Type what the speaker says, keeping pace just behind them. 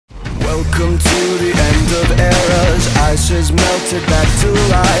Welcome to the end of eras. Ice has melted back to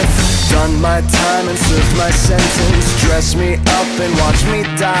life. Done my time and served my sentence. Dress me up and watch me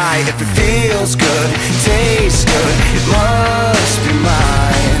die. If it feels good, tastes good, it must be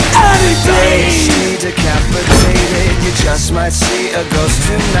mine. Dynasty decapitated, you just might see a ghost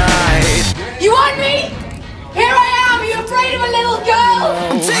tonight. You want me? Here I am, are you afraid of a little girl?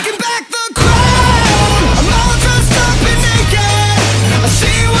 I'm taking back the crown. I'm all dressed up and naked. I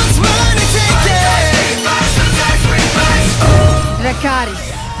see what's mine and take it. Dracarys.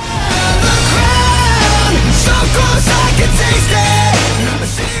 The crown, so close I can taste it. I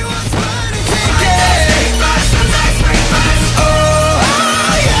see what's mine and take it. Oh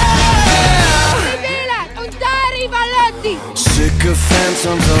yeah. Sycophants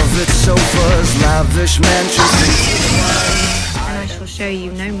on velvet sofas, lavish mansions. And I shall show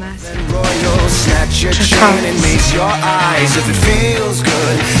you no mercy. Royal, snatch your chain and mace your eyes. If it feels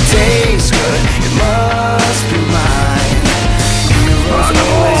good, tastes good, it must be mine. Heroes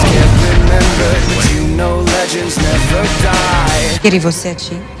always get remembered, but you know legends never die. Ieri você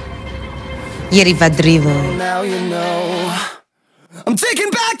aqui. Ieri vadrivo. Now you know. I'm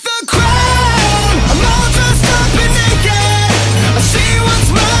taking back the crown. I'm all dressed up and naked. I see what's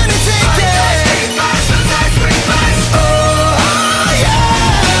mine and take it. Oh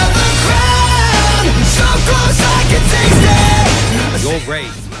yeah, the crown, so close I can taste it. Your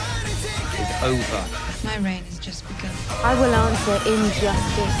reign is over. My reign has just begun. I will answer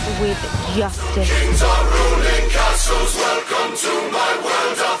injustice with justice. Kings are ruling castles, welcome to my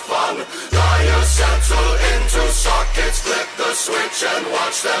world of fun. Liars settle into sockets, flip the switch and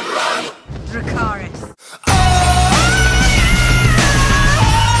watch them run. Dracarys.